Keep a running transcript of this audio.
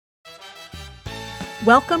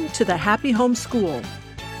Welcome to the Happy Home School,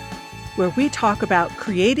 where we talk about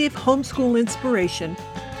creative homeschool inspiration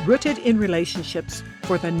rooted in relationships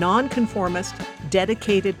for the nonconformist,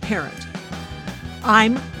 dedicated parent.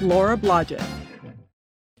 I'm Laura Blodgett,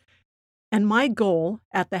 and my goal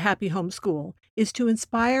at the Happy Home School is to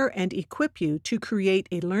inspire and equip you to create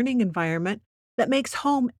a learning environment that makes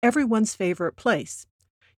home everyone's favorite place.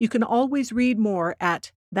 You can always read more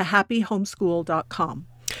at thehappyhomeschool.com.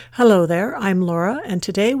 Hello there, I'm Laura, and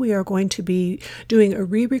today we are going to be doing a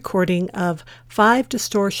re-recording of 5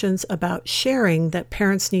 distortions about sharing that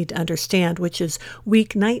parents need to understand, which is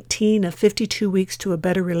week 19 of 52 weeks to a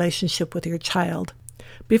better relationship with your child.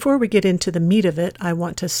 Before we get into the meat of it, I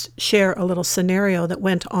want to share a little scenario that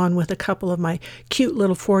went on with a couple of my cute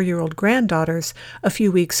little 4-year-old granddaughters a few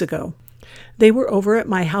weeks ago. They were over at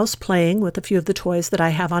my house playing with a few of the toys that I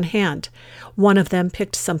have on hand. One of them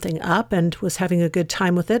picked something up and was having a good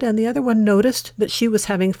time with it, and the other one noticed that she was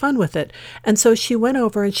having fun with it. And so she went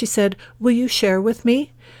over and she said, "Will you share with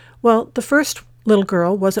me?" Well, the first little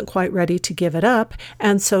girl wasn't quite ready to give it up,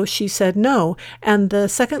 and so she said no. And the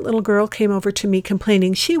second little girl came over to me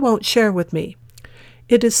complaining she won't share with me.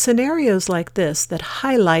 It is scenarios like this that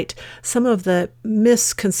highlight some of the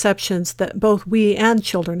misconceptions that both we and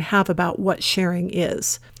children have about what sharing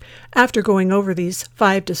is. After going over these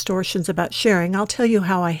 5 distortions about sharing, I'll tell you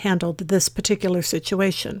how I handled this particular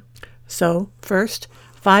situation. So, first,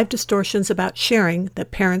 5 distortions about sharing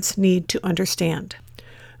that parents need to understand.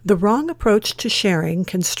 The wrong approach to sharing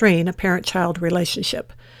can strain a parent-child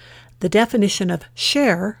relationship. The definition of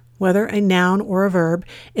share, whether a noun or a verb,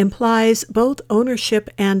 implies both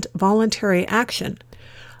ownership and voluntary action.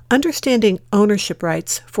 Understanding ownership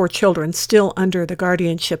rights for children still under the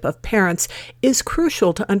guardianship of parents is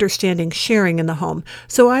crucial to understanding sharing in the home,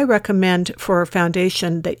 so I recommend for a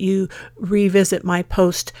foundation that you revisit my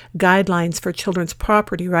post, Guidelines for Children's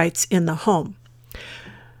Property Rights in the Home.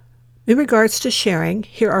 In regards to sharing,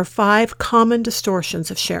 here are 5 common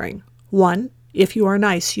distortions of sharing. 1. If you are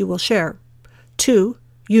nice, you will share. 2.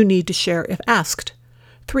 You need to share if asked.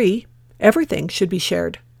 3. Everything should be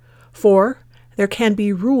shared. 4. There can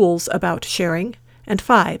be rules about sharing. And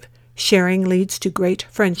 5. Sharing leads to great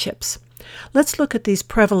friendships. Let's look at these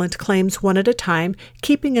prevalent claims one at a time,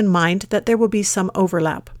 keeping in mind that there will be some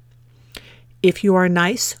overlap. If you are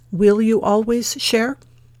nice, will you always share?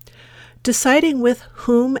 Deciding with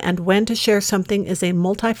whom and when to share something is a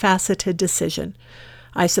multifaceted decision.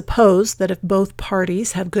 I suppose that if both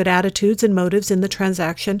parties have good attitudes and motives in the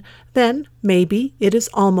transaction, then maybe it is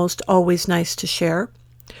almost always nice to share.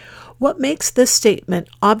 What makes this statement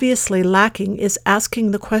obviously lacking is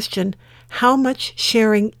asking the question, how much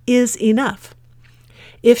sharing is enough?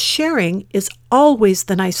 If sharing is always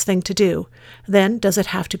the nice thing to do, then does it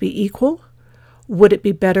have to be equal? Would it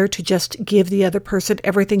be better to just give the other person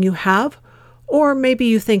everything you have? Or maybe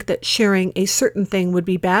you think that sharing a certain thing would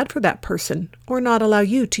be bad for that person, or not allow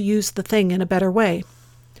you to use the thing in a better way.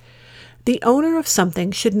 The owner of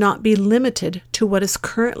something should not be limited to what is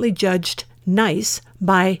currently judged nice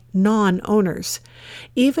by non-owners.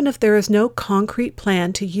 Even if there is no concrete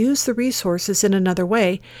plan to use the resources in another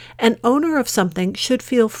way, an owner of something should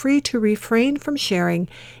feel free to refrain from sharing,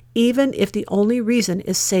 even if the only reason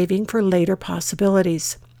is saving for later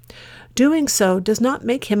possibilities. Doing so does not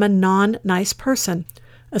make him a non-nice person,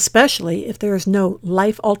 especially if there is no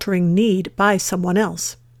life-altering need by someone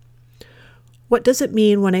else. What does it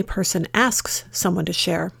mean when a person asks someone to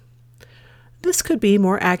share? This could be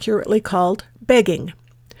more accurately called begging.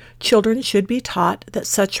 Children should be taught that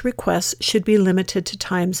such requests should be limited to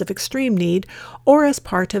times of extreme need or as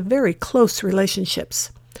part of very close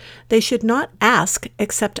relationships. They should not ask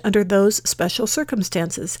except under those special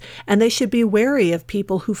circumstances, and they should be wary of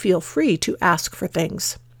people who feel free to ask for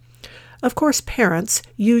things. Of course, parents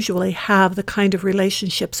usually have the kind of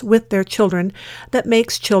relationships with their children that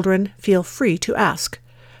makes children feel free to ask.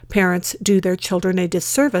 Parents do their children a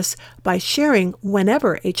disservice by sharing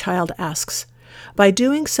whenever a child asks. By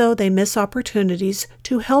doing so, they miss opportunities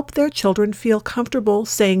to help their children feel comfortable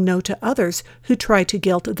saying no to others who try to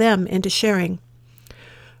guilt them into sharing.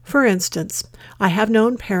 For instance, I have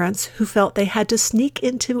known parents who felt they had to sneak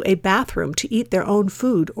into a bathroom to eat their own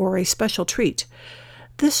food or a special treat.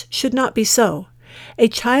 This should not be so. A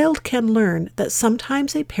child can learn that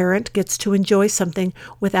sometimes a parent gets to enjoy something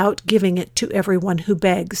without giving it to everyone who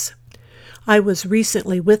begs. I was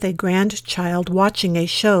recently with a grandchild watching a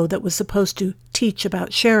show that was supposed to teach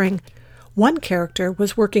about sharing. One character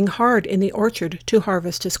was working hard in the orchard to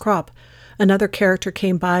harvest his crop. Another character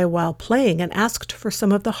came by while playing and asked for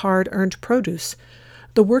some of the hard-earned produce.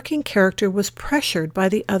 The working character was pressured by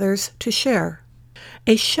the others to share.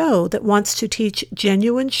 A show that wants to teach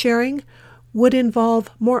genuine sharing would involve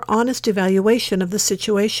more honest evaluation of the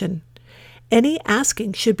situation. Any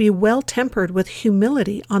asking should be well tempered with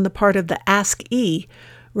humility on the part of the askee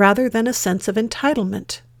rather than a sense of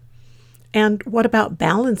entitlement. And what about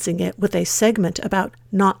balancing it with a segment about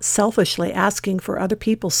not selfishly asking for other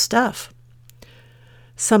people's stuff?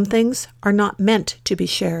 Some things are not meant to be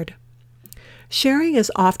shared. Sharing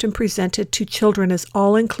is often presented to children as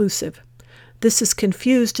all-inclusive. This is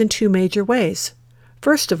confused in two major ways.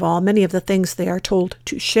 First of all, many of the things they are told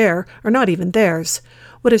to share are not even theirs.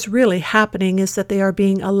 What is really happening is that they are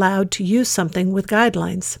being allowed to use something with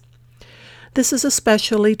guidelines. This is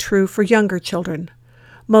especially true for younger children.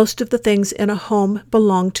 Most of the things in a home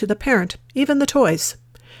belong to the parent, even the toys.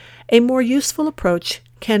 A more useful approach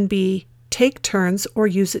can be take turns or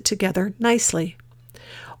use it together nicely.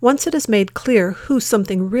 Once it is made clear who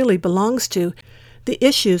something really belongs to, the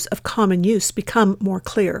issues of common use become more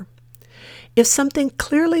clear. If something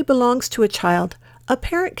clearly belongs to a child, a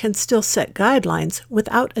parent can still set guidelines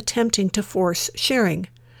without attempting to force sharing.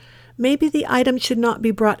 Maybe the item should not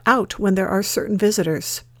be brought out when there are certain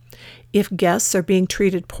visitors. If guests are being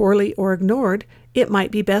treated poorly or ignored, it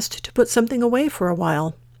might be best to put something away for a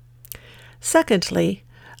while. Secondly,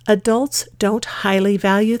 adults don't highly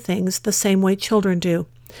value things the same way children do.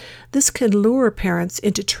 This can lure parents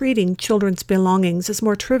into treating children's belongings as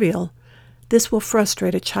more trivial. This will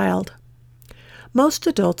frustrate a child. Most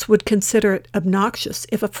adults would consider it obnoxious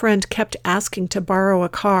if a friend kept asking to borrow a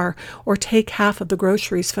car or take half of the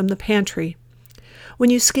groceries from the pantry. When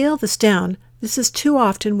you scale this down, this is too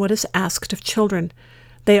often what is asked of children.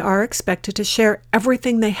 They are expected to share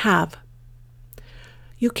everything they have.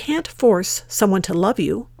 You can't force someone to love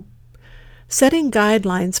you. Setting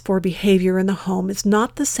guidelines for behavior in the home is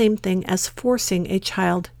not the same thing as forcing a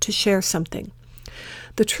child to share something.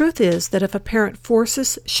 The truth is that if a parent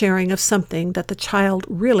forces sharing of something that the child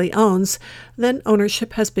really owns, then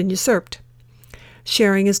ownership has been usurped.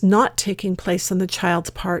 Sharing is not taking place on the child's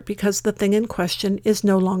part because the thing in question is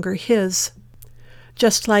no longer his.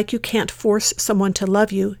 Just like you can't force someone to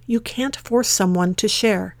love you, you can't force someone to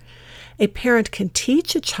share. A parent can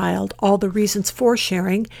teach a child all the reasons for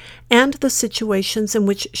sharing and the situations in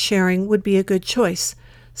which sharing would be a good choice.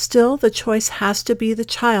 Still, the choice has to be the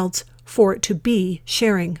child's for it to be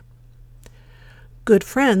sharing. Good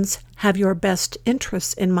friends have your best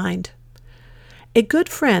interests in mind. A good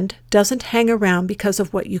friend doesn't hang around because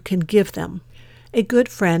of what you can give them. A good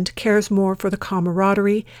friend cares more for the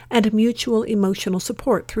camaraderie and mutual emotional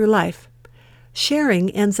support through life. Sharing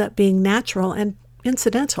ends up being natural and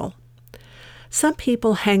incidental. Some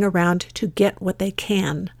people hang around to get what they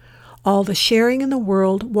can. All the sharing in the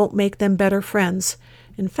world won't make them better friends.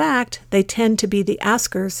 In fact, they tend to be the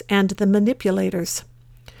askers and the manipulators.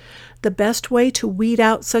 The best way to weed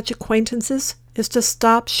out such acquaintances is to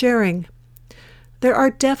stop sharing. There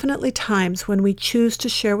are definitely times when we choose to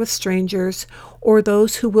share with strangers or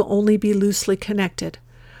those who will only be loosely connected.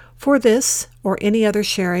 For this, or any other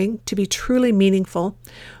sharing, to be truly meaningful,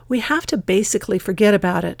 we have to basically forget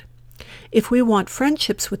about it. If we want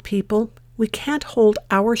friendships with people, we can't hold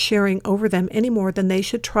our sharing over them any more than they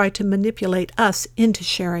should try to manipulate us into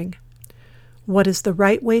sharing. What is the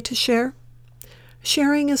right way to share?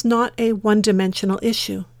 Sharing is not a one-dimensional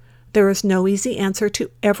issue. There is no easy answer to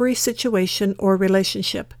every situation or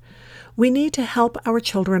relationship. We need to help our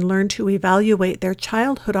children learn to evaluate their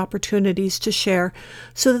childhood opportunities to share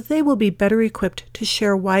so that they will be better equipped to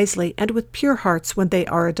share wisely and with pure hearts when they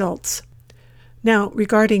are adults. Now,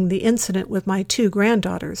 regarding the incident with my two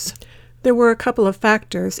granddaughters, there were a couple of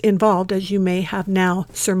factors involved, as you may have now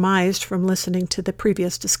surmised from listening to the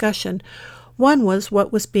previous discussion. One was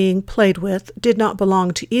what was being played with did not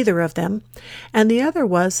belong to either of them, and the other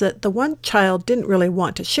was that the one child didn't really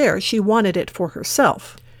want to share. She wanted it for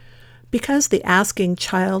herself. Because the asking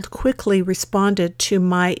child quickly responded to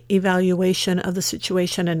my evaluation of the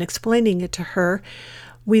situation and explaining it to her,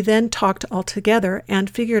 we then talked all together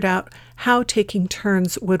and figured out how taking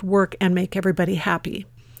turns would work and make everybody happy.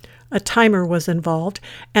 A timer was involved,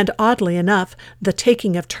 and oddly enough, the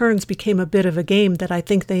taking of turns became a bit of a game that I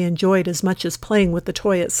think they enjoyed as much as playing with the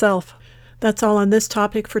toy itself. That's all on this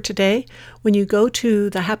topic for today. When you go to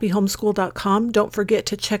thehappyhomeschool.com, don't forget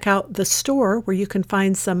to check out the store where you can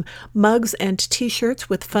find some mugs and t-shirts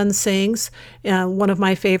with fun sayings. One of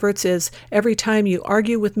my favorites is, "Every time you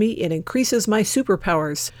argue with me, it increases my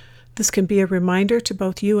superpowers." This can be a reminder to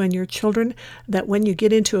both you and your children that when you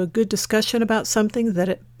get into a good discussion about something, that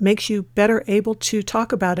it makes you better able to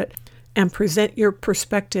talk about it and present your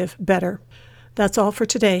perspective better. That's all for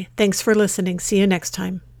today. Thanks for listening. See you next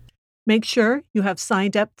time. Make sure you have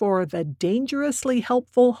signed up for the Dangerously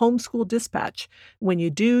Helpful Homeschool Dispatch. When you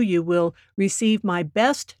do, you will receive my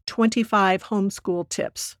best 25 homeschool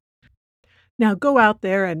tips. Now go out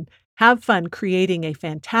there and have fun creating a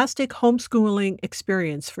fantastic homeschooling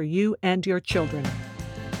experience for you and your children.